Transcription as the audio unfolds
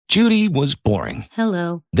Judy was boring.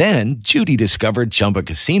 Hello. Then Judy discovered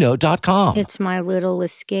ChumbaCasino.com. It's my little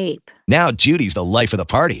escape. Now Judy's the life of the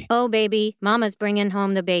party. Oh, baby, mama's bringing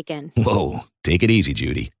home the bacon. Whoa, take it easy,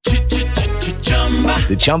 Judy.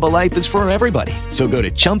 The Chumba life is for everybody. So go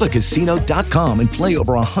to ChumbaCasino.com and play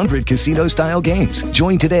over 100 casino-style games.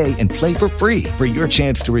 Join today and play for free for your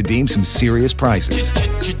chance to redeem some serious prizes.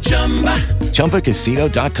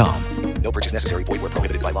 ChumbaCasino.com. No purchase necessary. Void where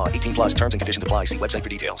prohibited by law. 18 plus terms and conditions apply. See website for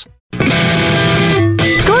details.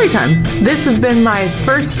 Story time. This has been my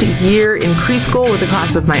first year in preschool with a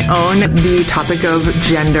class of my own. The topic of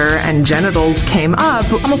gender and genitals came up.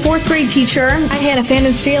 I'm a fourth grade teacher. I, Hannah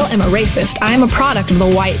Fandensteel, am a racist. I am a product of the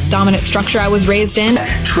white dominant structure I was raised in.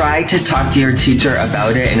 Try to talk to your teacher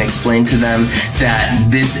about it and explain to them that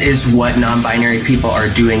this is what non-binary people are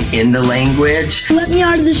doing in the language. Let me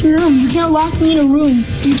out of this room. You can't lock me in a room.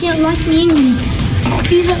 You can't lock me in here.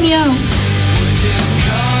 Please let me out.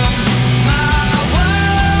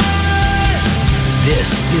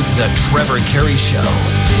 This is the Trevor Carey Show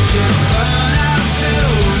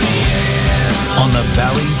on the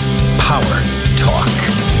Valley's Power Talk.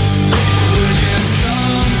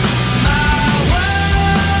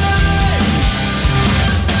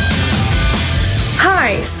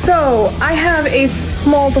 Hi, so I have a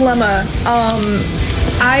small dilemma.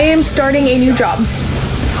 I am starting a new job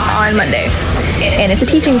on Monday, and it's a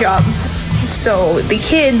teaching job. So the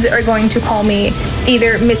kids are going to call me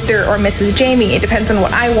either Mr. or Mrs. Jamie. It depends on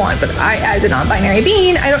what I want, but I, as a non-binary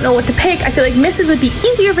being, I don't know what to pick. I feel like Mrs. would be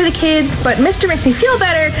easier for the kids, but Mr. makes me feel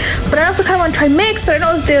better. But I also kind of want to try mix, but I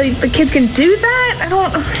don't know if the kids can do that. I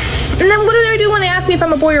don't. And then what do they do when they ask me if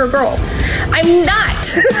I'm a boy or a girl? I'm not.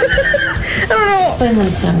 I don't know. Explain when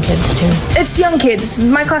it's young kids, too. It's young kids.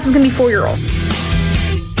 My class is going to be 4-year-old.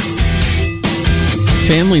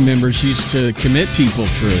 Family members used to commit people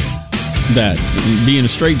for that, being a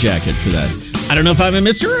straitjacket for that. I don't know if I'm a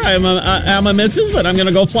Mr. I'm a Mrs., but I'm going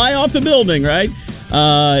to go fly off the building, right?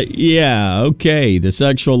 Yeah, okay. The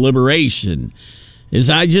sexual liberation, as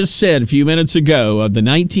I just said a few minutes ago, of the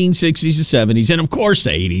 1960s and 70s, and of course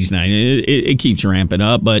the 80s, 90s. It keeps ramping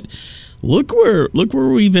up, but look where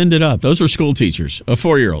we've ended up. Those are school teachers of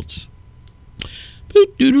 4-year-olds.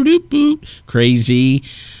 Boot, doo, doo, boot. Crazy.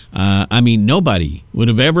 I mean, nobody would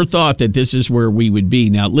have ever thought that this is where we would be.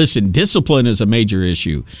 Now, listen, discipline is a major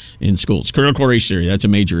issue in schools. Critical race theory, that's a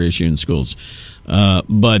major issue in schools.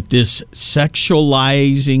 But this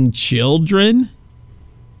sexualizing children,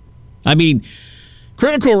 I mean,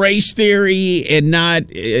 critical race theory and not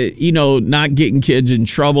getting kids in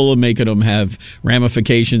trouble and making them have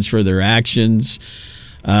ramifications for their actions.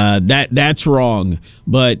 That's wrong.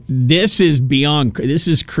 But this is beyond. This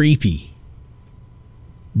is creepy.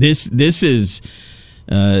 This is.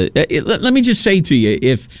 Let me just say to you,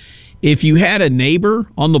 if you had a neighbor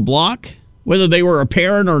on the block, whether they were a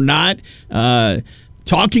parent or not,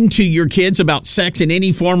 talking to your kids about sex in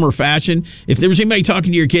any form or fashion, if there was anybody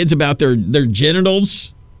talking to your kids about their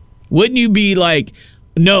genitals, wouldn't you be like,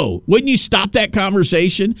 no? Wouldn't you stop that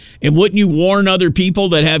conversation? And wouldn't you warn other people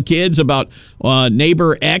that have kids about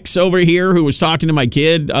neighbor X over here who was talking to my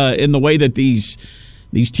kid in the way that these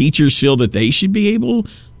teachers feel that they should be able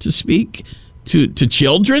to speak to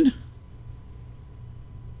children?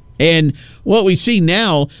 And what we see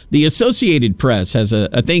now, the Associated Press has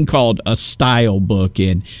a thing called a style book,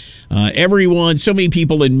 and so many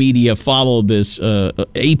people in media follow this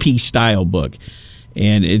AP style book.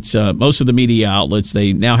 And it's most of the media outlets,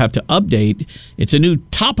 they now have to update. It's a new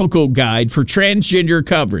topical guide for transgender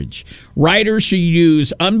coverage. Writers should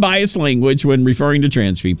use unbiased language when referring to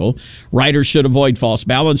trans people. Writers should avoid false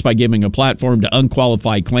balance by giving a platform to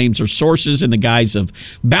unqualified claims or sources in the guise of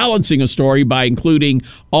balancing a story by including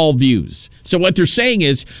all views. So what they're saying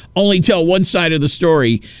is only tell one side of the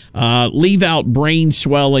story, leave out brain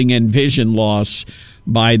swelling and vision loss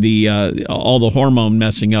by all the hormone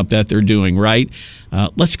messing up that they're doing, right?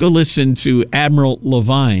 Let's go listen to Admiral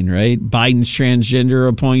Levine, right? Biden's transgender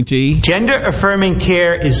appointee. Gender-affirming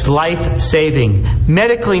care is life-saving,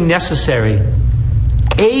 medically necessary,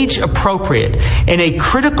 age-appropriate, and a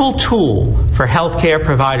critical tool for healthcare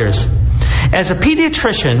providers. As a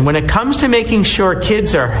pediatrician, when it comes to making sure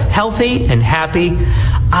kids are healthy and happy,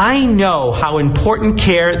 I know how important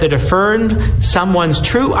care that affirmed someone's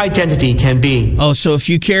true identity can be. Oh, so if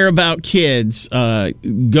you care about kids,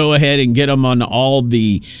 go ahead and get them on all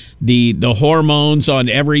the hormones, on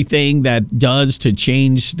everything that does to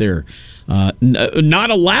change their, not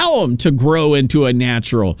allow them to grow into a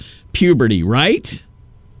natural puberty, right?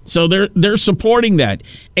 So they're supporting that.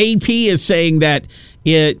 AP is saying that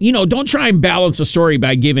don't try and balance a story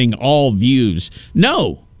by giving all views.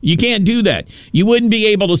 No, You can't do that. You wouldn't be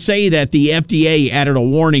able to say that the FDA added a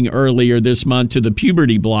warning earlier this month to the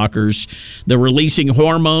puberty blockers. They're releasing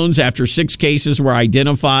hormones after 6 cases were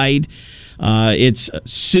identified. It's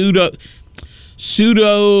pseudotumor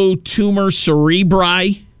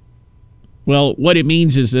cerebri. Well, what it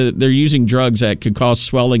means is that they're using drugs that could cause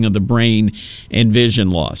swelling of the brain and vision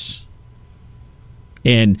loss.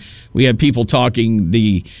 And we have people talking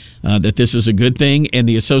that this is a good thing, and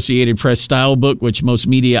the Associated Press style book, which most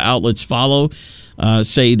media outlets follow,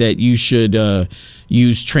 say that you should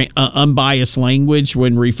use unbiased language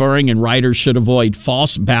when referring, and writers should avoid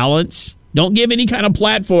false balance. Don't give any kind of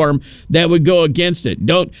platform that would go against it.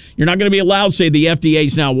 You're not going to be allowed to say the FDA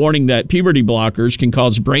is now warning that puberty blockers can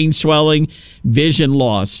cause brain swelling, vision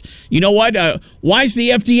loss. You know what? Why is the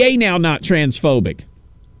FDA now not transphobic?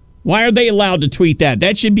 Why are they allowed to tweet that?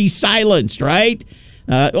 That should be silenced, right?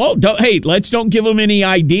 Let's don't give them any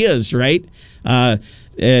ideas, right?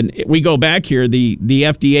 And we go back here. The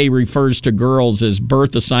FDA refers to girls as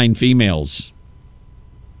birth-assigned females.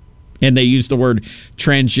 And they use the word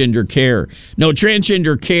transgender care. No,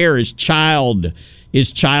 transgender care is child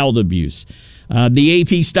abuse. The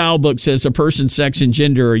AP style book says a person's sex and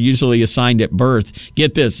gender are usually assigned at birth.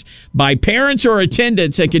 Get this, by parents or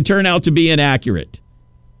attendants that can turn out to be inaccurate.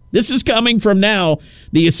 This is coming from now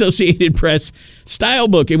the Associated Press style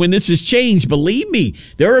book. And when this is changed, believe me,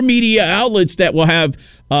 there are media outlets that will have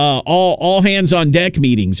all hands on deck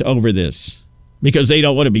meetings over this because they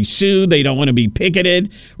don't want to be sued. They don't want to be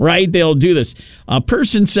picketed, right? They'll do this.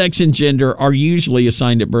 Person, sex, and gender are usually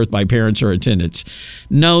assigned at birth by parents or attendants.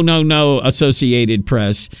 No, Associated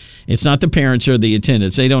Press. It's not the parents or the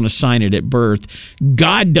attendants. They don't assign it at birth.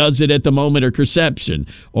 God does it at the moment of conception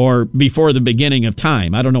or before the beginning of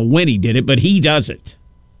time. I don't know when he did it, but he does it.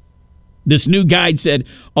 This new guide said,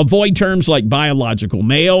 avoid terms like biological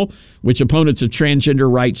male, which opponents of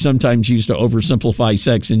transgender rights sometimes use to oversimplify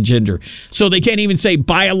sex and gender. So they can't even say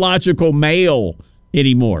biological male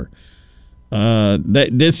anymore.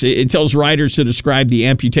 It tells writers to describe the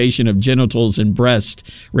amputation of genitals and breast.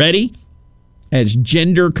 Ready? As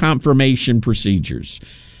gender confirmation procedures.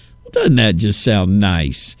 Well, doesn't that just sound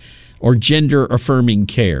nice? Or gender-affirming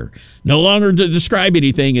care. No longer to describe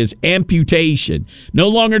anything as amputation. No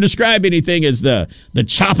longer describe anything as the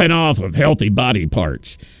chopping off of healthy body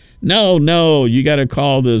parts. No, you got to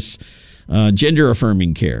call this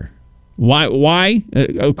gender-affirming care. Why?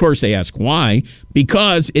 Of course they ask why.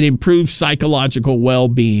 Because it improves psychological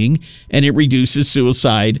well-being and it reduces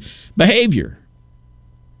suicide behavior.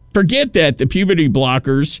 Forget that the puberty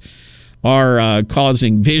blockers are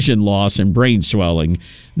causing vision loss and brain swelling.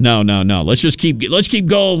 No. Let's keep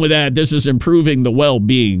going with that. This is improving the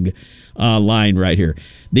well-being line right here.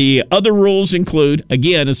 The other rules include,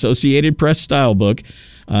 again, Associated Press style book.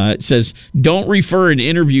 It says, don't refer in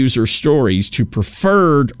interviews or stories to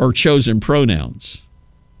preferred or chosen pronouns.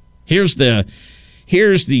 Here's the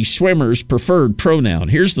swimmer's preferred pronoun.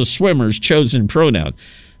 Here's the swimmer's chosen pronoun.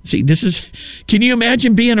 See, can you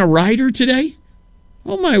imagine being a writer today?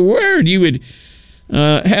 Oh, my word. You would,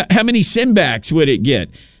 how many simbacks would it get?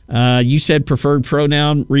 You said preferred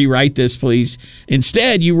pronoun. Rewrite this, please.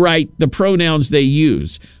 Instead, you write the pronouns they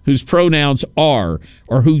use, whose pronouns are,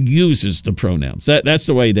 or who uses the pronouns. That's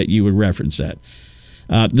the way that you would reference that.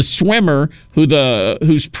 The swimmer,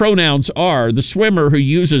 whose pronouns are, the swimmer who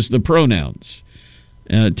uses the pronouns,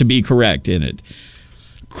 to be correct in it.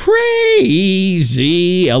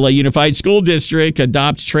 Crazy. LA Unified School District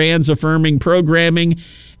adopts trans-affirming programming,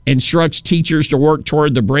 instructs teachers to work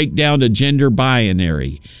toward the breakdown to gender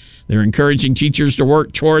binary. They're encouraging teachers to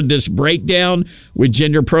work toward this breakdown with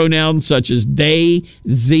gender pronouns such as they,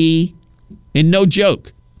 ze, and no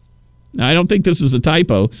joke. Now, I don't think this is a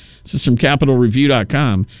typo. This is from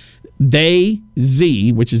CapitolReview.com. They,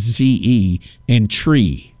 ze, which is Z-E, and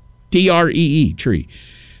tree, T-R-E-E, tree.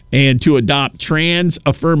 And to adopt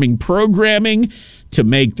trans-affirming programming to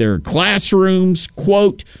make their classrooms,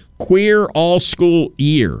 quote, queer all-school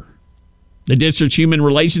year. The district's Human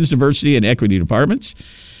Relations, Diversity, and Equity departments.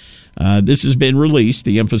 This has been released,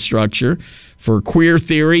 the infrastructure for queer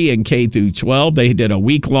theory in K through 12. They did a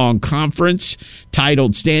week-long conference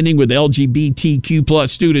titled Standing with LGBTQ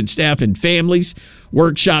plus students, staff, and families.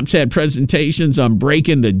 Workshops had presentations on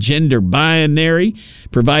breaking the gender binary,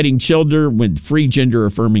 providing children with free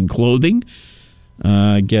gender-affirming clothing.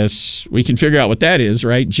 I guess we can figure out what that is,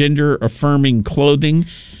 right? Gender-affirming clothing.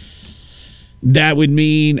 That would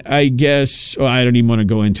mean, I guess, I don't even want to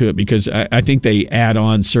go into it because I think they add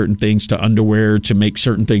on certain things to underwear to make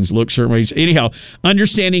certain things look certain ways. Anyhow,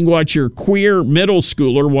 understanding what your queer middle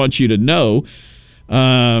schooler wants you to know,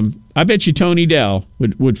 I bet you Tony Dell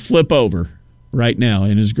would flip over right now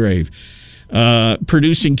in his grave.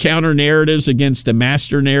 Producing counter-narratives against the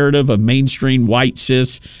master narrative of mainstream white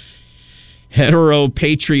cis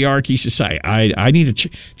heteropatriarchy society. I need a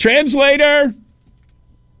translator.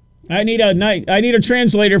 I need a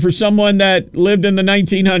translator for someone that lived in the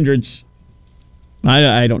 1900s.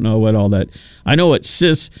 I don't know what all that. I know what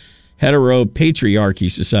cis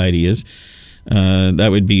heteropatriarchy society is. That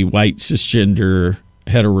would be white cisgender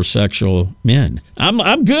heterosexual men.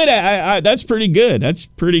 I'm good at. That's pretty good. That's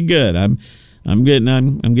pretty good. I'm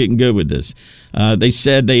getting good with this. They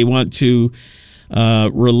said they want to.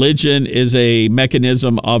 Religion is a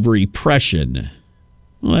mechanism of repression.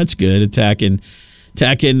 Well, that's good. Attacking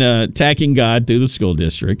God through the school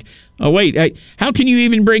district. Oh, wait. How can you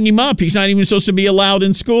even bring him up? He's not even supposed to be allowed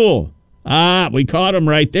in school. We caught him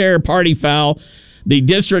right there. Party foul. The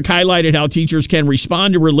district highlighted how teachers can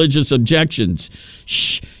respond to religious objections.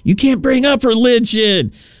 Shh, you can't bring up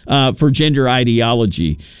religion for gender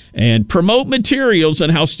ideology. And promote materials on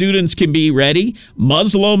how students can be ready,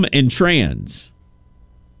 Muslim and trans.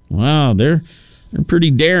 Wow, they're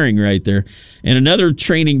pretty daring right there. And another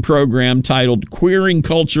training program titled Queering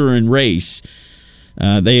Culture and Race.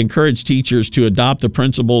 They encourage teachers to adopt the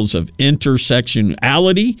principles of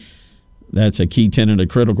intersectionality. That's a key tenet of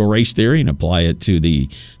critical race theory, and apply it to the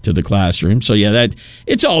classroom. So yeah,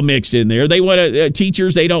 it's all mixed in there. They want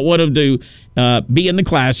teachers. They don't want them to be in the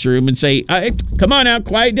classroom and say, "Come on out,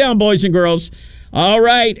 quiet down, boys and girls. All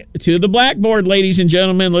right, to the blackboard, ladies and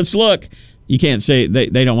gentlemen. Let's look." You can't say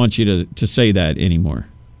they don't want you to say that anymore.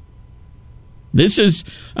 This is,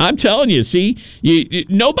 I'm telling you, see,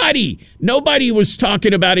 nobody was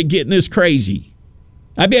talking about it getting this crazy.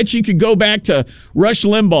 I bet you could go back to Rush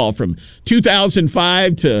Limbaugh from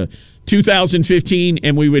 2005 to 2015,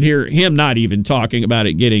 and we would hear him not even talking about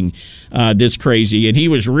it getting this crazy. And he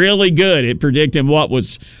was really good at predicting what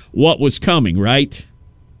was coming, right?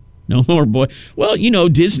 No more boy. Well,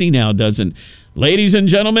 Disney now doesn't. Ladies and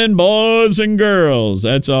gentlemen, boys and girls,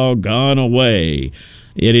 that's all gone away.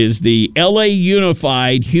 It is the LA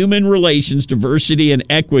Unified Human Relations Diversity and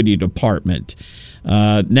Equity Department.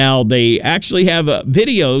 Now, they actually have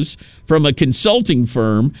videos from a consulting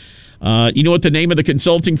firm. You know what the name of the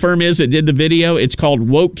consulting firm is that did the video? It's called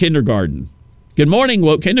Woke Kindergarten. Good morning,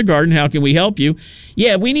 Woke Kindergarten. How can we help you?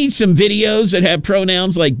 Yeah, we need some videos that have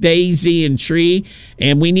pronouns like daisy and tree,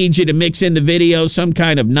 and we need you to mix in the video some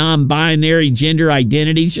kind of non-binary gender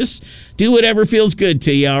identities. Just do whatever feels good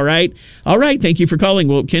to you, all right? All right, thank you for calling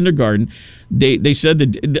Woke Kindergarten. They said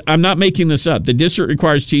that, I'm not making this up, the district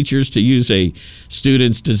requires teachers to use a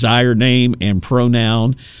student's desired name and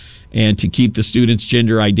pronoun and to keep the student's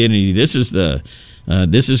gender identity. This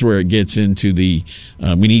is where it gets into the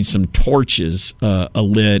we need some torches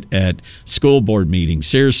lit at school board meetings.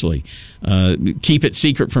 Seriously, keep it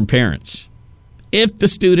secret from parents if the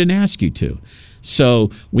student asks you to. So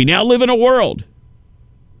we now live in a world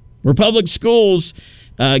where public schools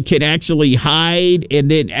can actually hide and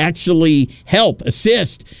then actually help,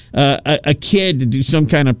 assist a kid to do some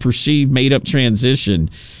kind of perceived made-up transition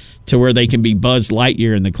to where they can be Buzz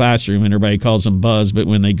Lightyear in the classroom, and everybody calls them Buzz, but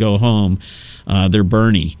when they go home, they're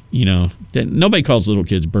Bernie. Nobody calls little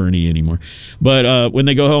kids Bernie anymore. But when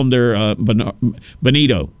they go home, they're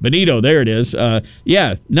Benito. Benito, there it is.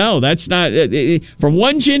 No, that's not. From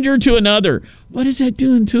one gender to another, what is that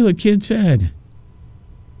doing to a kid's head?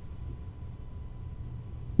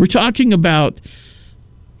 We're talking about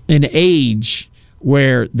an age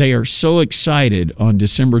where they are so excited on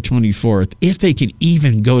December 24th, if they can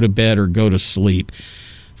even go to bed or go to sleep,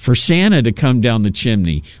 for Santa to come down the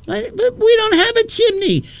chimney. But we don't have a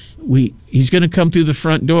chimney. He's going to come through the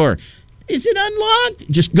front door. Is it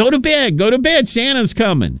unlocked? Just go to bed. Go to bed. Santa's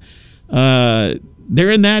coming. They're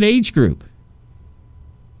in that age group.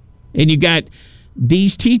 And you got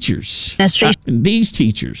these teachers. These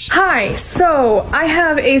teachers. Hi. So I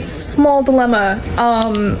have a small dilemma.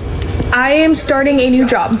 I am starting a new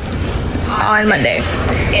job on Monday,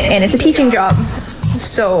 and it's a teaching job.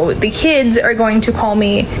 So the kids are going to call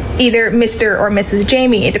me either Mr. or Mrs.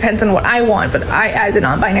 Jamie. It depends on what I want, but I, as a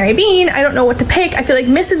non-binary being, I don't know what to pick. I feel like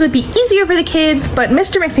Mrs. would be easier for the kids, but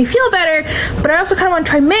Mr. makes me feel better. But I also kind of want to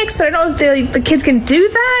try mix, but I don't know if the kids can do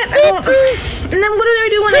that. And then what do they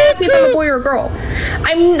do when they ask me if I'm a boy or a girl?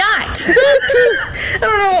 I'm not. I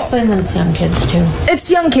don't know. Explain that it's young kids, too. It's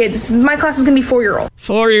young kids. My class is going to be 4-year-olds.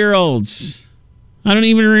 4-year-olds. I don't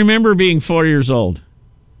even remember being 4 years old.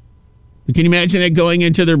 Can you imagine it going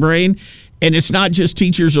into their brain? And it's not just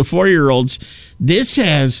teachers of 4-year-olds. This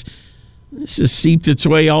has seeped its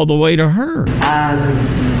way all the way to her.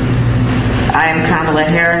 I am Kamala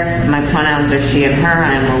Harris. My pronouns are she and her.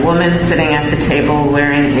 I am a woman sitting at the table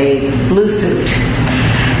wearing a blue suit.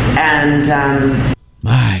 And,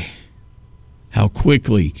 My, how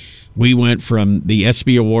quickly we went from the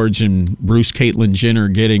ESPY Awards and Bruce Caitlyn Jenner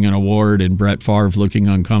getting an award and Brett Favre looking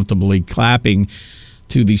uncomfortably clapping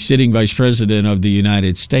to the sitting vice president of the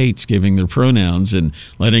United States giving their pronouns and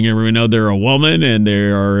letting everyone know they're a woman and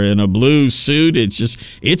they are in a blue suit.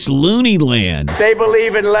 It's loony land. They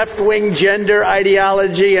believe in left-wing gender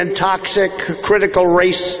ideology and toxic critical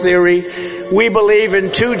race theory. We believe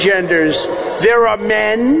in two genders. There are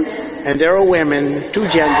men and there are women, two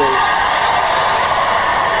genders.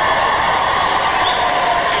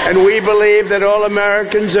 And we believe that all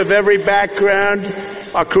Americans of every background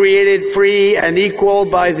are created free and equal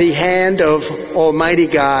by the hand of Almighty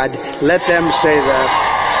God. Let them say that.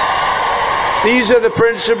 These are the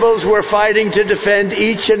principles we're fighting to defend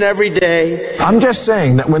each and every day. I'm just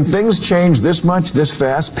saying that when things change this much, this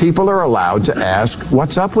fast, people are allowed to ask,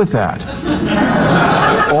 what's up with that?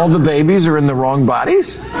 All the babies are in the wrong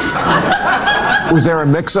bodies? Was there a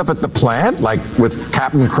mix-up at the plant, like with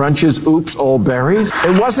Captain Crunch's Oops, All Berries?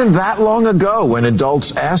 It wasn't that long ago when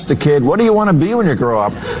adults asked a kid, what do you want to be when you grow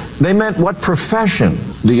up? They meant what profession?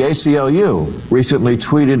 The ACLU recently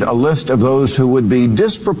tweeted a list of those who would be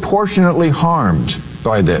disproportionately harmed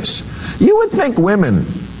by this. You would think women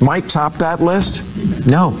might top that list?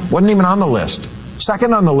 No, wasn't even on the list.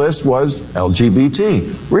 Second on the list was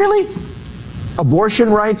LGBT. Really? Abortion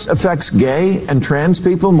rights affects gay and trans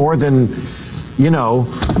people more than,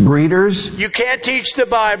 breeders? You can't teach the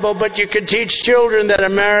Bible, but you can teach children that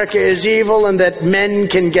America is evil and that men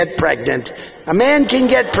can get pregnant. A man can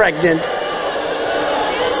get pregnant.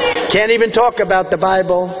 Can't even talk about the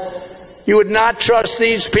Bible. You would not trust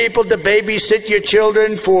these people to babysit your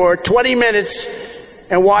children for 20 minutes.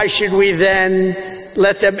 And why should we then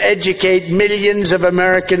let them educate millions of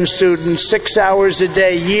American students 6 hours a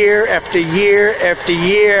day, year after year after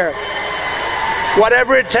year?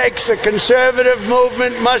 Whatever it takes, the conservative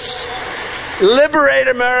movement must liberate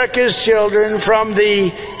America's children from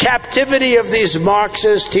the captivity of these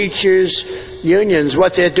Marxist teachers' unions.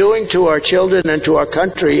 What they're doing to our children and to our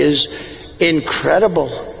country is incredible.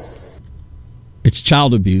 It's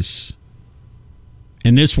child abuse.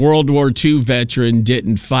 And this World War II veteran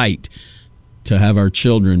didn't fight to have our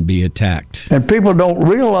children be attacked. And people don't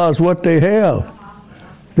realize what they have.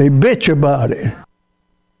 They bitch about it.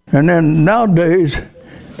 And then nowadays,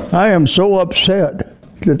 I am so upset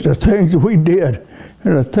that the things we did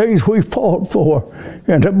and the things we fought for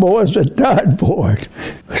and the boys that died for it,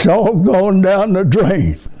 it's all gone down the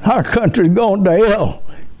drain. Our country's gone to hell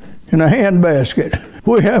in a handbasket.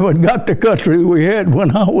 We haven't got the country we had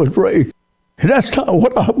when I was raised. And that's not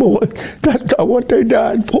what our boys, that's not what they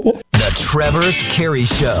died for. The Trevor Carey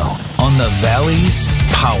Show on the Valley's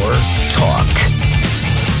Power Talk.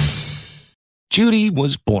 Judy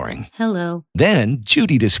was boring. Hello. Then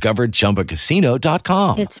Judy discovered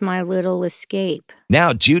ChumbaCasino.com. It's my little escape.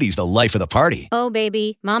 Now Judy's the life of the party. Oh,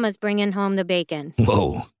 baby, mama's bringing home the bacon.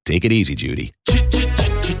 Whoa, take it easy, Judy.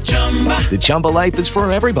 The Chumba life is for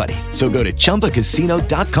everybody. So go to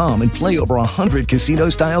ChumbaCasino.com and play over 100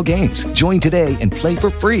 casino-style games. Join today and play for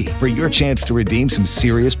free for your chance to redeem some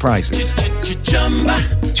serious prizes.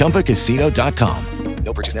 ChumbaCasino.com.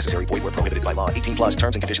 No purchase necessary. Void where prohibited by law. 18 plus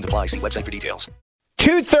terms and conditions apply. See website for details.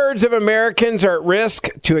 2/3 of Americans are at risk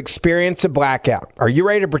to experience a blackout. Are you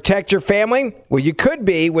ready to protect your family? Well, you could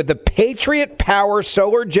be with the Patriot Power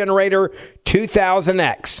Solar Generator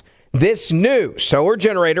 2000X. This new solar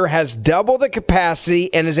generator has double the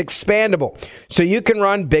capacity and is expandable, so you can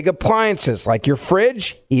run big appliances like your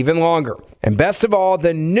fridge even longer. And best of all,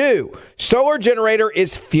 the new solar generator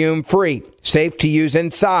is fume-free, safe to use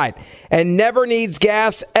inside, and never needs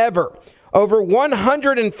gas ever. Over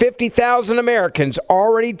 150,000 Americans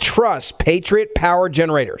already trust Patriot Power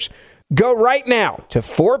Generators. Go right now to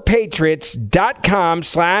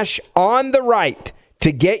 4patriots.com/ontherright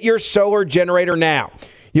to get your solar generator now.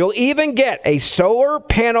 You'll even get a solar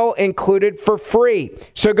panel included for free.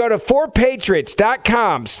 So go to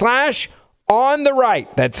 4patriots.com/ontherright.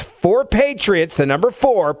 That's 4patriots, the number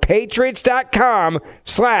 4,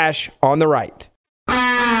 patriots.com/ontherright.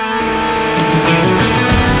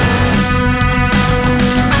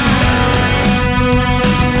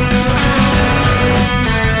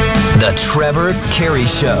 The Trevor Carey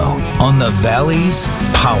Show on the Valley's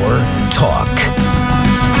Power Talk.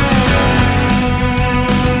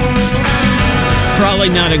 Probably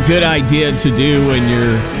not a good idea to do when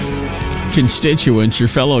your constituents, your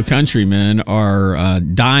fellow countrymen, are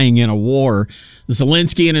dying in a war.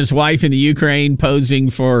 Zelensky and his wife in the Ukraine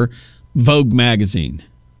posing for Vogue magazine.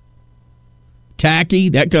 tacky.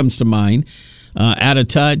 That comes to mind. Out of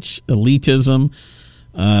touch, elitism.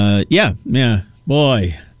 Yeah,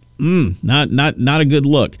 boy, not a good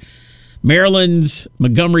look. Maryland's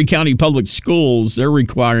Montgomery County Public Schools, they're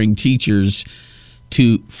requiring teachers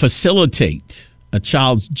to facilitate a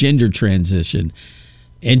child's gender transition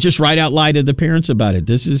and just write out loud to the parents about it.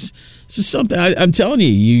 This is something I'm telling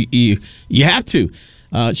you have to.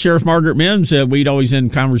 Sheriff Margaret Mims said we'd always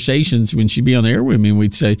end conversations when she'd be on the air with me, and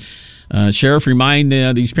we'd say, Sheriff, remind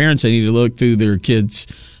these parents they need to look through their kids'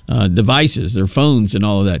 devices, their phones, and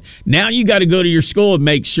all of that. Now you got to go to your school and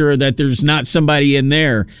make sure that there's not somebody in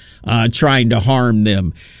there trying to harm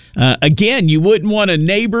them. Again, you wouldn't want a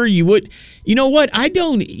neighbor. You would. You know what?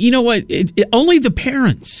 Only the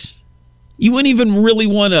parents. You wouldn't even really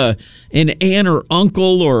want an aunt or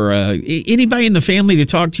uncle or anybody in the family to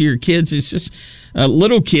talk to your kids. It's just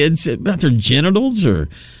little kids about their genitals or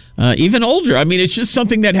even older. I mean, it's just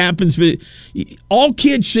something that happens. But all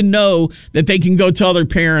kids should know that they can go tell their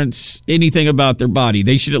parents anything about their body.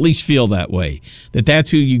 They should at least feel that way, that's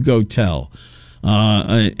who you go tell.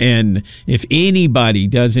 And if anybody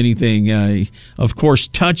does anything, of course,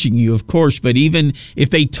 touching you, of course, but even if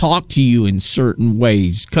they talk to you in certain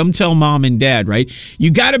ways, come tell mom and dad, right? You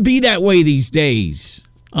got to be that way these days,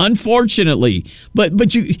 unfortunately.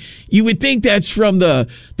 But you would think that's from the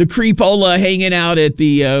creepola hanging out at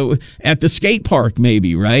the skate park,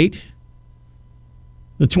 maybe, right?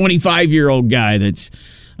 The 25-year-old guy that's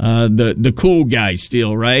the cool guy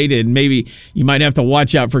still, right? And maybe you might have to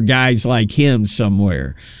watch out for guys like him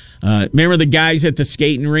somewhere. Remember the guys at the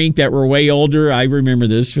skating rink that were way older? I remember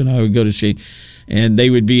this when I would go to skate, and they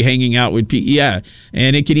would be hanging out with people. Yeah,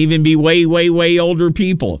 and it could even be way, way, way older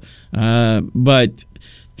people. But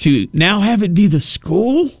to now have it be the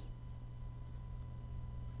school?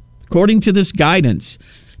 According to this guidance,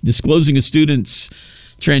 disclosing a student's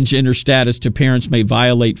transgender status to parents may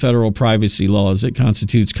violate federal privacy laws. It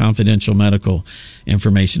constitutes confidential medical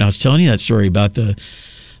information. I was telling you that story about the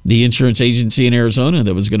insurance agency in Arizona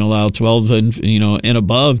that was going to allow 12 and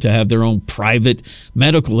above to have their own private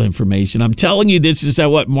medical information. I'm telling you, this is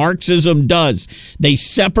what Marxism does. They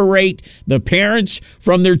separate the parents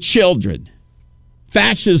from their children.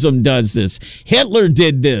 Fascism does this. Hitler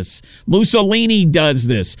did this. Mussolini does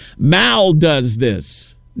this. Mao does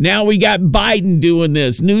this. Now we got Biden doing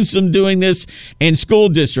this, Newsom doing this, and school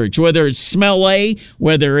districts, whether it's Smell A,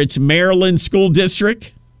 whether it's Maryland School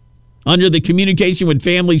District. Under the communication with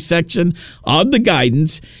families section of the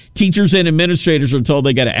guidance, teachers and administrators are told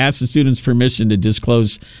they got to ask the student's permission to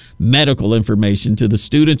disclose medical information to the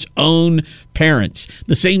student's own parents.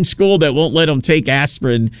 The same school that won't let them take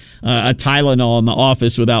aspirin, a Tylenol in the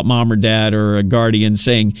office without mom or dad or a guardian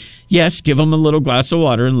saying, yes, give them a little glass of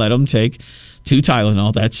water and let them take 2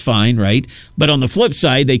 Tylenol. That's fine, right? But on the flip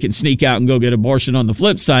side, they can sneak out and go get abortion. On the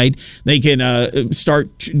flip side, they can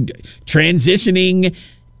start transitioning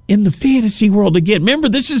in the fantasy world again. Remember,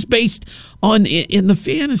 this is based on in the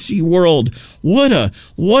fantasy world. What a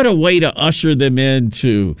way to usher them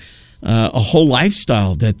into a whole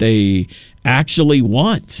lifestyle that they actually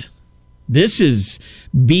want. This is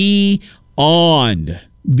beyond.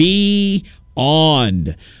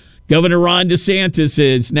 Governor Ron DeSantis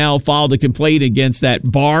has now filed a complaint against that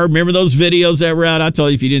bar. Remember those videos that were out? I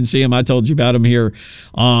told you, if you didn't see them, I told you about them here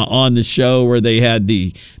on the show, where they had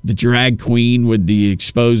the drag queen with the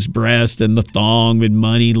exposed breast and the thong with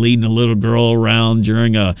money leading a little girl around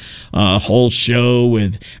during a whole show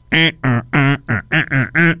with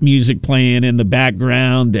music playing in the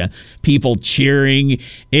background, people cheering.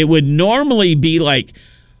 It would normally be like,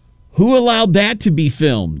 who allowed that to be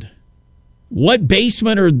filmed? What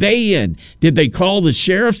basement are they in? Did they call the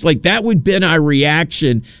sheriffs? Like, that would have been our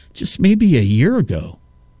reaction just maybe a year ago.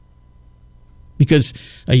 Because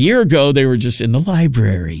a year ago, they were just in the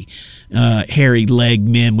library, hairy-legged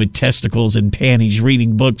men with testicles and panties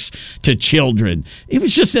reading books to children. It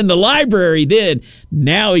was just in the library then.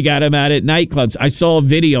 Now he got them out at nightclubs. I saw a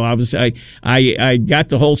video. I got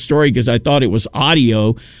the whole story because I thought it was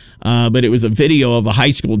audio. But it was a video of a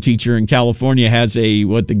high school teacher in California has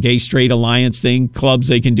the Gay Straight Alliance thing, clubs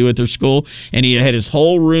they can do at their school. And he had his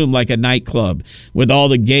whole room like a nightclub with all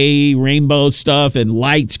the gay rainbow stuff and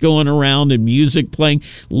lights going around and music playing,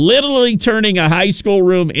 literally turning a high school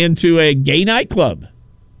room into a gay nightclub.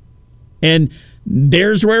 And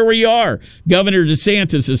there's where we are. Governor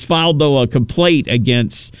DeSantis has filed, though, a complaint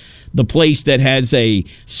against the place that has a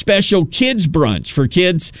special kids brunch for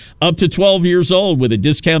kids up to 12 years old with a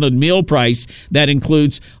discounted meal price that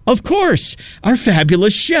includes, of course, our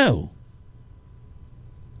fabulous show.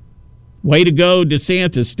 Way to go,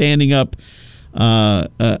 DeSantis, standing up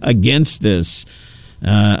against this.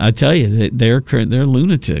 I tell you, they're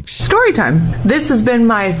lunatics. Story time. This has been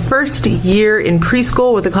my first year in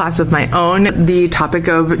preschool with a class of my own. The topic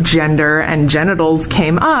of gender and genitals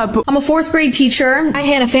came up. I'm a fourth grade teacher. I,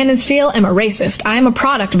 Hannah Fannin Steele, am a racist. I am a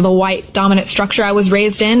product of the white dominant structure I was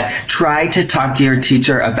raised in. Try to talk to your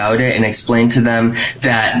teacher about it and explain to them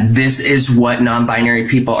that this is what non-binary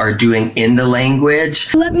people are doing in the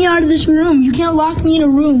language. Let me out of this room. You can't lock me in a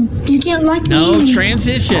room. You can't lock me in. No,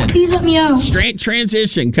 transition. Please let me out.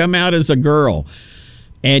 Transition. Come out as a girl.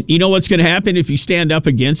 And you know what's going to happen if you stand up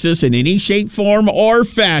against this in any shape, form, or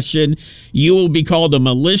fashion? You will be called a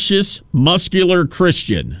malicious, muscular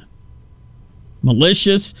Christian.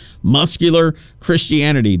 Malicious, muscular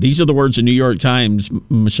Christianity. These are the words of New York Times,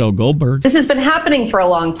 Michelle Goldberg. This has been happening for a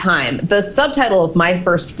long time. The subtitle of my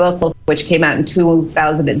first book, which came out in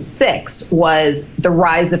 2006, was The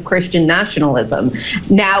Rise of Christian Nationalism.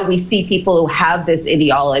 Now we see people who have this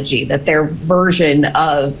ideology, that their version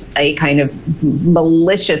of a kind of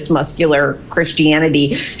malicious, muscular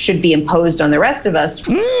Christianity should be imposed on the rest of us.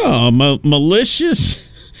 Oh, malicious,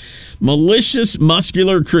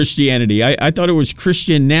 muscular Christianity. I thought it was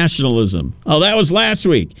Christian nationalism. Oh, that was last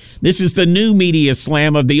week. This is the new media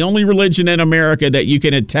slam of the only religion in America that you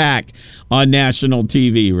can attack on national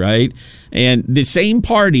TV, right? And the same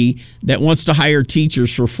party that wants to hire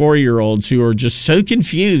teachers for 4-year-olds who are just so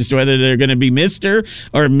confused whether they're going to be Mr.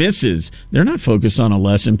 or Mrs. They're not focused on a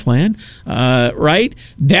lesson plan, right?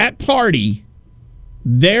 That party...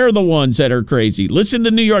 They're the ones that are crazy. Listen to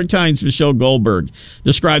New York Times' Michelle Goldberg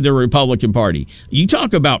describe the Republican Party. You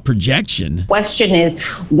talk about projection. The question is,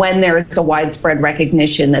 when there is a widespread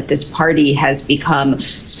recognition that this party has become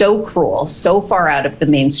so cruel, so far out of the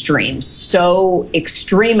mainstream, so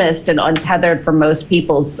extremist and untethered from most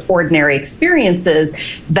people's ordinary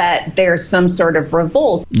experiences, that there's some sort of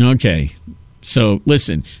revolt. Okay. So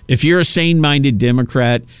listen, if you're a sane-minded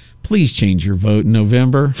Democrat, please change your vote in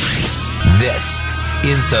November. This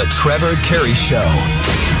is the Trevor Carey Show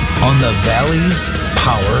on the Valley's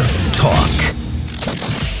Power Talk.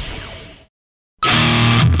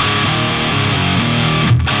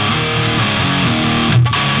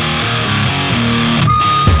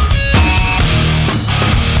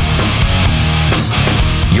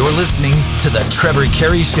 You're listening to the Trevor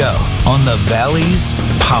Carey Show on the Valley's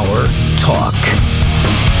Power Talk.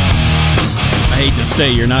 I hate to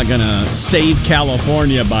say you're not going to save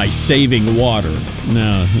California by saving water.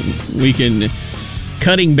 No, we can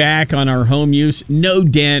cutting back on our home use. No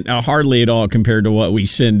dent, hardly at all compared to what we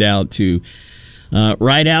send out to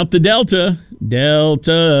right out the Delta.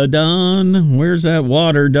 Delta done. Where's that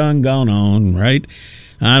water done gone on, right?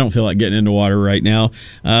 I don't feel like getting into water right now.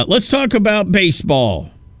 Let's talk about baseball.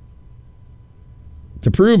 To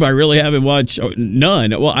prove I really haven't watched none.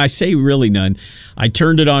 Well, I say really none. I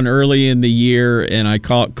turned it on early in the year, and I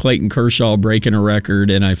caught Clayton Kershaw breaking a record,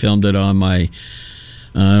 and I filmed it on my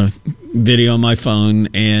video on my phone,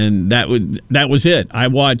 and that was it. I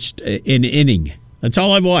watched an inning. That's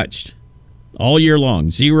all I've watched all year long.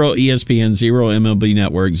 0 ESPN, 0 MLB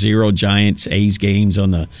Network, 0 Giants, A's games on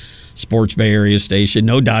the Sports Bay Area station,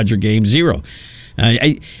 no Dodger games, 0.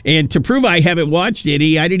 And to prove I haven't watched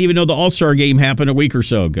any, I didn't even know the All-Star game happened a week or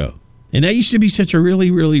so ago. And that used to be such a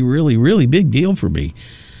really, really, really, really big deal for me.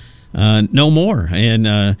 No more.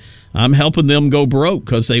 And I'm helping them go broke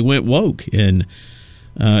because they went woke. And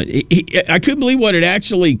I couldn't believe what it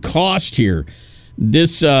actually cost here.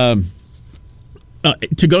 This to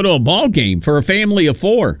go to a ball game for a family of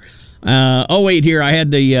 4. Here I had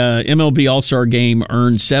the MLB All-Star Game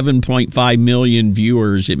earned 7.5 million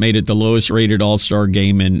viewers. It made it the lowest rated All-Star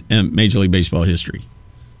game in Major League Baseball history.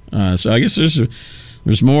 So I guess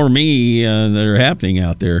there's more me that are happening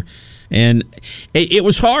out there. And it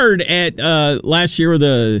was hard at last year with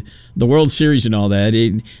the World Series and all that.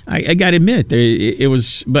 I got to admit it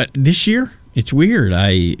was, but this year it's weird.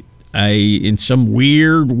 I in some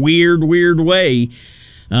weird way.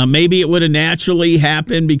 Maybe it would have naturally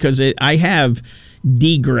happened because I have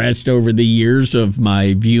degressed over the years of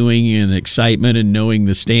my viewing and excitement and knowing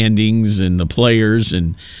the standings and the players.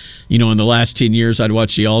 And, in the last 10 years, I'd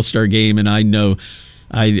watch the All-Star game, and I know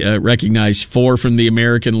I recognize 4 from the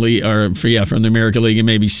American League, from the American League, and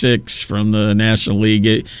maybe 6 from the National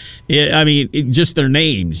League. Just their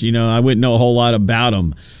names. I wouldn't know a whole lot about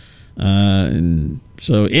them.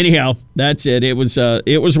 So anyhow, that's it. It was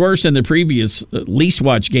worse than the previous least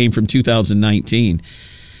watched game from 2019.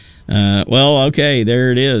 Okay,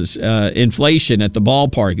 there it is. Inflation at the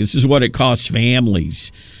ballpark. This is what it costs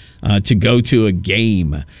families to go to a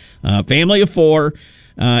game. Family of 4,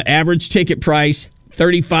 average ticket price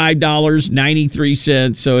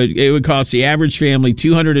 $35.93. So it would cost the average family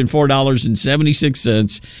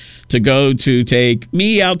 $204.76 to go to take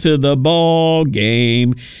me out to the ball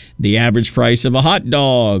game. The average price of a hot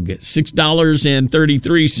dog,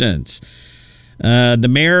 $6.33. The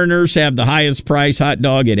Mariners have the highest price hot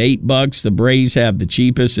dog at $8. The Braves have the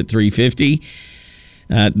cheapest at $3.50.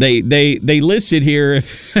 They listed here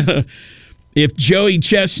if Joey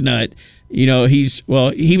Chestnut,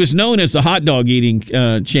 he was known as the hot dog eating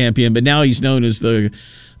champion, but now he's known as the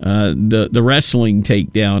wrestling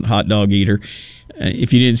takedown hot dog eater.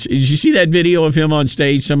 If you did you see that video of him on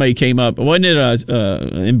stage? Somebody came up. Wasn't it a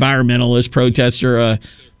environmentalist protester?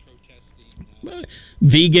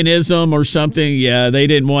 Veganism or something? Yeah, they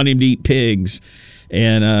didn't want him to eat pigs,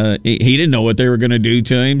 and he didn't know what they were going to do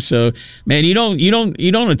to him. So, man, you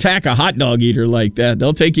don't attack a hot dog eater like that.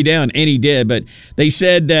 They'll take you down, and he did. But they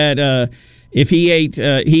said that if he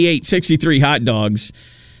ate 63 hot dogs.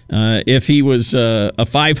 If he was a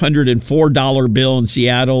 $504 bill in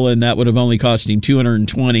Seattle, and that would have only cost him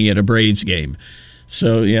 $220 at a Braves game.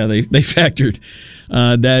 So, yeah, they factored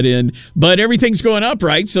that in. But everything's going up,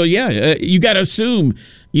 right? So, yeah, you got to assume,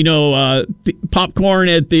 popcorn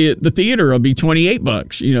at the theater will be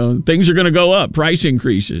 $28. Things are going to go up, price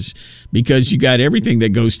increases, because you got everything that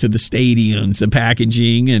goes to the stadiums, the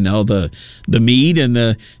packaging and all the meat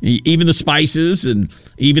and even the spices and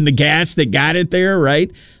even the gas that got it there,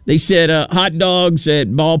 right? They said hot dogs at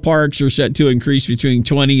ballparks are set to increase between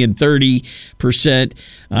 20 and 30%.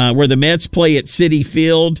 Where the Mets play at Citi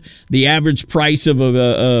Field, the average price of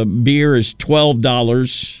a beer is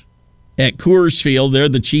 $12. At Coors Field, they're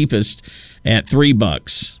the cheapest at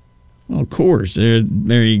 $3. Well, Coors,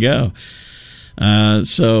 there you go.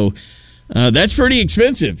 So that's pretty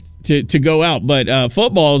expensive to go out, but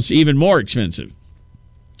football's even more expensive.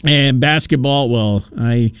 And basketball, well,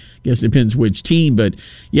 I guess it depends which team, but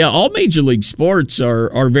yeah, all major league sports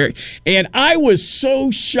are very. And I was so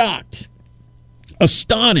shocked,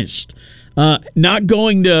 astonished, not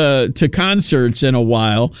going to concerts in a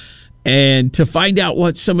while, and to find out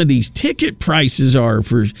what some of these ticket prices are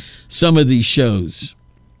for some of these shows.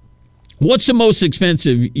 What's the most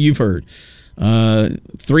expensive you've heard?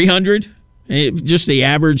 $300? Just the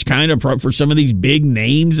average kind of for some of these big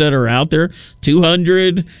names that are out there.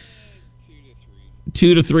 $200, $200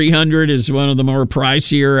 to $300 is one of the more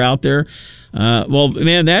pricier out there. Well,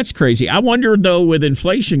 man, that's crazy. I wonder, though, with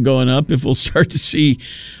inflation going up, if we'll start to see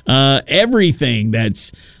everything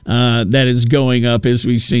that is going up as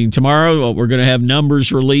we've seen tomorrow. Well, we're going to have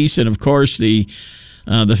numbers released, and of course the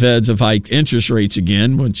feds have hiked interest rates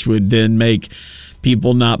again, which would then make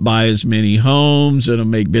people not buy as many homes. It'll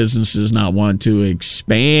make businesses not want to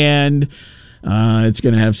expand. It's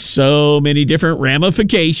going to have so many different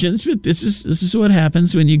ramifications, but this is what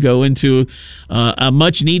happens when you go into a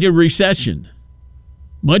much-needed recession.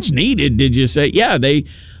 Much needed, did you say? Yeah,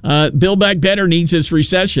 Build Back Better needs this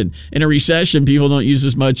recession. In a recession, people don't use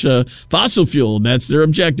as much fossil fuel, and that's their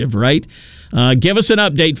objective, right? Give us an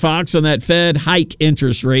update, Fox, on that Fed hike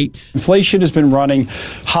interest rate. Inflation has been running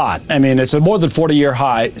hot. I mean, it's a more than 40-year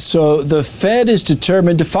high. So the Fed is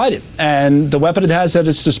determined to fight it. And the weapon it has at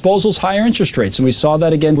its disposal is higher interest rates. And we saw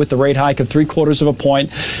that again with the rate hike of 0.75 of a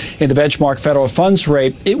point in the benchmark federal funds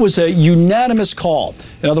rate. It was a unanimous call.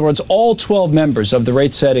 In other words, all 12 members of the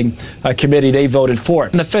rate-setting committee, they voted for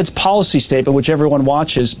it. In the Fed's policy statement, which everyone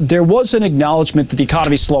watches, there was an acknowledgement that the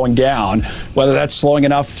economy is slowing down. Whether that's slowing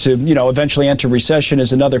enough to, eventually enter recession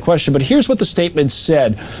is another question. But here's what the statement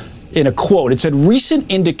said in a quote. It said,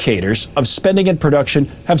 recent indicators of spending and production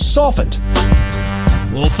have softened.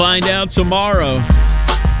 We'll find out tomorrow.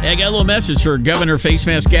 Hey, I got a little message for Governor Face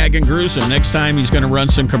Mask Gagin Newsom. Next time he's going to run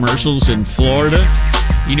some commercials in Florida.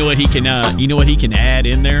 You know what he can add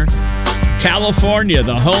in there? California,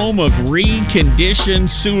 the home of reconditioned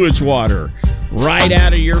sewage water, right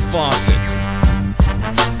out of your faucet.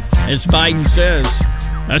 As Biden says,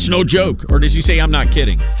 that's no joke. Or does he say, I'm not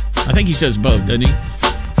kidding? I think he says both, doesn't he?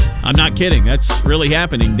 I'm not kidding. That's really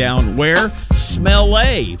happening down where?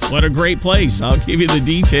 Smell-A. What a great place. I'll give you the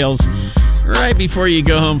details right before you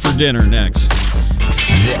go home for dinner next.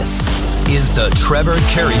 This is the Trevor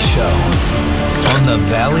Carey Show on the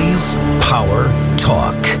Valley's Power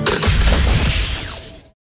Talk.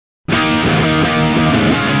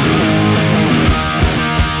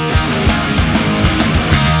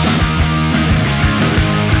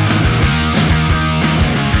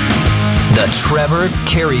 The Trevor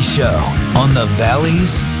Carey Show on the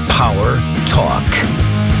Valley's Power Talk.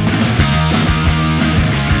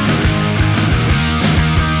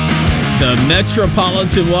 The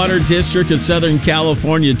Metropolitan Water District of Southern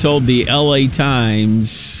California told the LA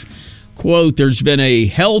Times, quote, there's been a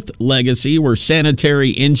health legacy where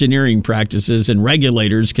sanitary engineering practices and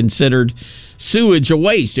regulators considered sewage a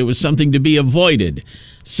waste. It was something to be avoided,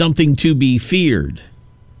 something to be feared.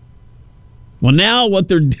 Well, now what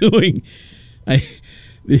they're doing, if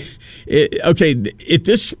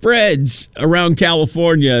this spreads around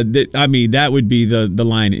California, that would be the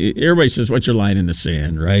line. Everybody says, what's your line in the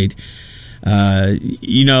sand, right?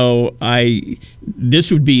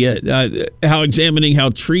 This would be examining how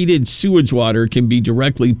treated sewage water can be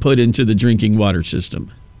directly put into the drinking water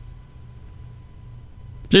system.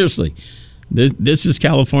 Seriously, this is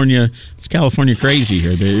California. It's California crazy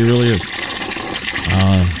here. It really is.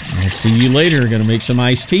 I'll see you later. Going to make some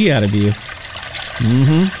iced tea out of you.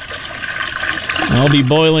 I'll be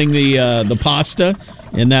boiling the pasta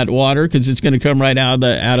in that water because it's going to come right out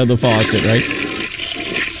of the faucet, right?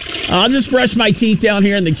 I'll just brush my teeth down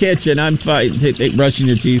here in the kitchen. I'm fine brushing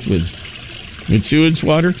your teeth with sewage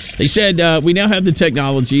water. They said we now have the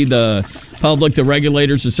technology. The public, the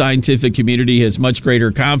regulators, the scientific community has much greater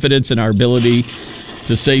confidence in our ability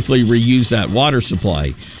to safely reuse that water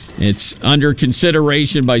supply. It's under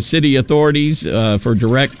consideration by city authorities for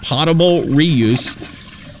direct potable reuse.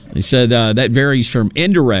 They said that varies from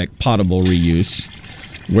indirect potable reuse,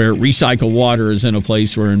 where recycled water is in a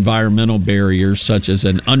place where environmental barriers such as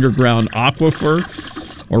an underground aquifer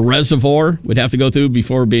or reservoir would have to go through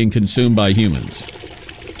before being consumed by humans.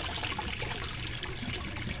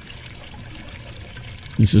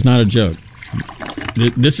 This is not a joke.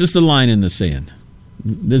 This is the line in the sand.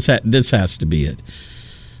 This has to be it.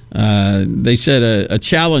 They said a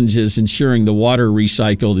challenge is ensuring the water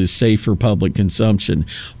recycled is safe for public consumption.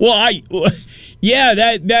 Well,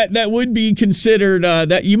 that would be considered.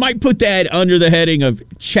 That you might put that under the heading of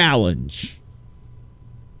challenge.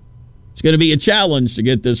 It's going to be a challenge to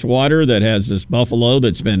get this water that has this buffalo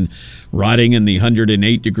that's been rotting in the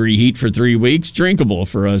 108-degree heat for 3 weeks drinkable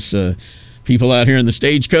for us people out here in the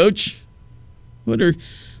stagecoach. What are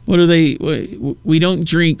they? We don't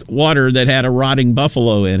drink water that had a rotting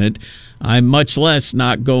buffalo in it. I'm much less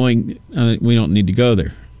not going. We don't need to go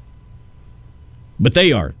there. But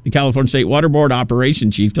they are. The California State Water Board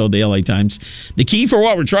operation chief told the LA Times, the key for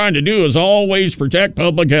what we're trying to do is always protect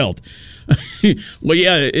public health. Well,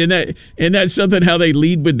 yeah, and that's something how they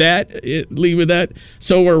lead with that.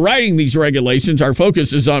 So we're writing these regulations. Our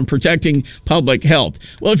focus is on protecting public health.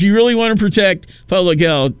 Well, if you really want to protect public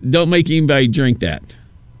health, don't make anybody drink that.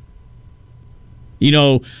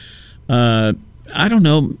 I don't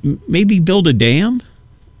know, maybe build a dam?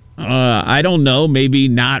 I don't know, maybe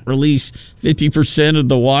not release 50% of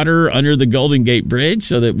the water under the Golden Gate Bridge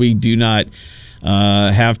so that we do not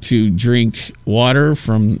have to drink water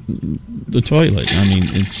from the toilet. I mean,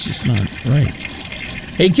 it's just not right.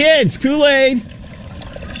 Hey, kids, Kool-Aid!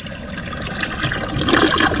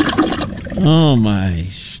 Oh, my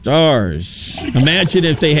stars. Imagine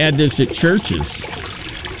if they had this at churches.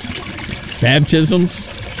 Baptisms,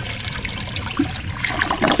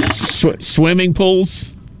 swimming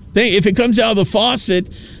pools. If it comes out of the faucet,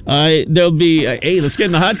 there'll be, hey, let's get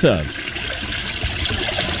in the hot tub.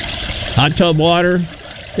 Hot tub water.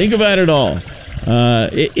 Think about it all.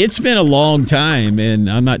 It's been a long time, and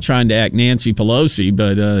I'm not trying to act Nancy Pelosi,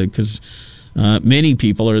 but because many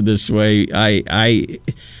people are this way,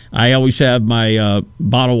 I always have my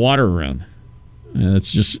bottled water around.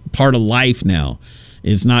 That's just part of life now.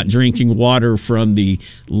 Is not drinking water from the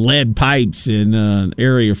lead pipes in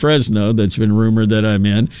area of Fresno that's been rumored that I'm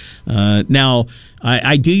in. Now,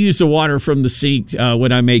 I do use the water from the sink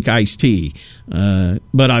when I make iced tea,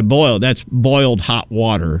 but I boil. That's boiled hot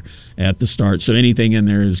water at the start, so anything in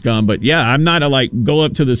there is gone. But, yeah, I'm not go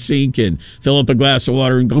up to the sink and fill up a glass of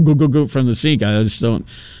water and go from the sink. I just don't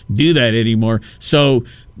do that anymore. So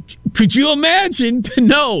could you imagine?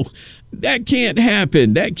 No. That can't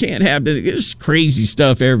happen. There's crazy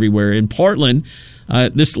stuff everywhere. In Portland,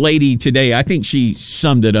 this lady today, I think she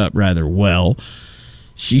summed it up rather well.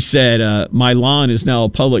 She said, my lawn is now a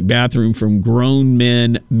public bathroom from grown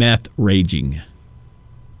men meth raging.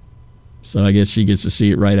 So I guess she gets to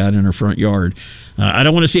see it right out in her front yard. I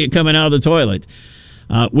don't want to see it coming out of the toilet.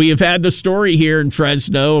 We have had the story here in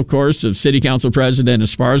Fresno, of course, of City Council President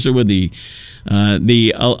Esparza with the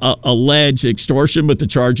alleged extortion with the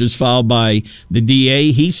charges filed by the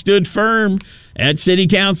DA. He stood firm at City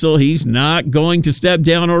Council. He's not going to step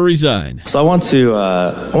down or resign. So I want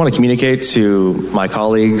to communicate to my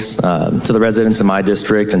colleagues, to the residents in my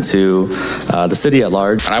district, and to the city at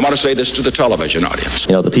large. And I want to say this to the television audience.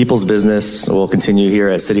 You know, the people's business will continue here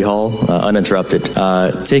at City Hall uninterrupted,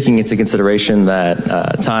 taking into consideration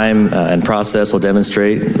that time and process will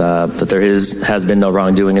demonstrate that there has been no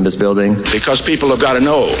wrongdoing in this building. Because people have got to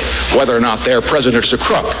know whether or not their president's a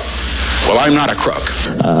crook. Well, I'm not a crook.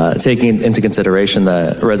 Taking into consideration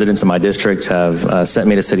that residents in my district have sent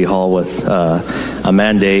me to City Hall with a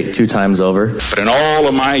mandate 2 times over. But in all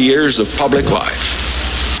of my years of public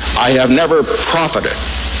life, I have never profited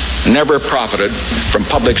from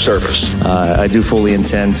public service. I do fully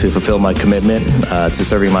intend to fulfill my commitment to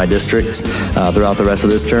serving my district throughout the rest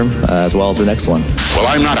of this term, as well as the next one. Well,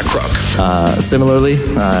 I'm not a crook. Similarly,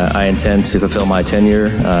 I intend to fulfill my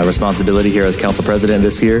tenure responsibility here as council president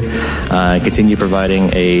this year, and continue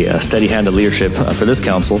providing a steady hand of leadership for this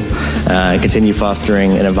council, and continue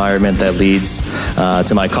fostering an environment that leads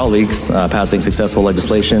to my colleagues passing successful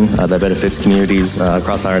legislation that benefits communities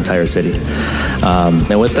across our entire city.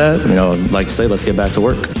 And with that, I'd like to say, let's get back to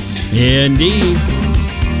work. Indeed.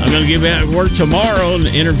 I'm going to get back to work tomorrow and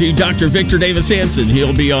interview Dr. Victor Davis Hanson.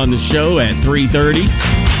 He'll be on the show at 3:30.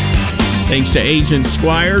 Thanks to Agent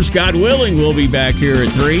Squires. God willing, we'll be back here at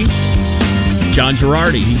 3. John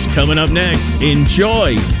Girardi, he's coming up next.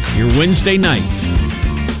 Enjoy your Wednesday nights.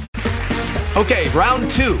 Okay,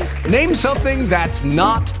 round 2. Name something that's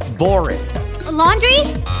not boring. A laundry?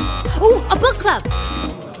 Ooh, a book club.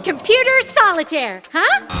 Computer solitaire,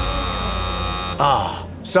 huh? Ah,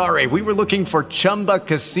 sorry, we were looking for Chumba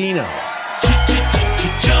Casino.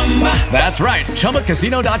 That's right,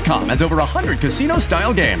 ChumbaCasino.com has over 100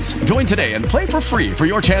 casino-style games. Join today and play for free for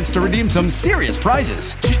your chance to redeem some serious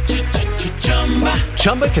prizes.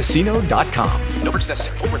 ChumbaCasino.com. No purchase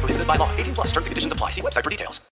necessary. Void where prohibited by law. 18+ terms and conditions apply. See website for details.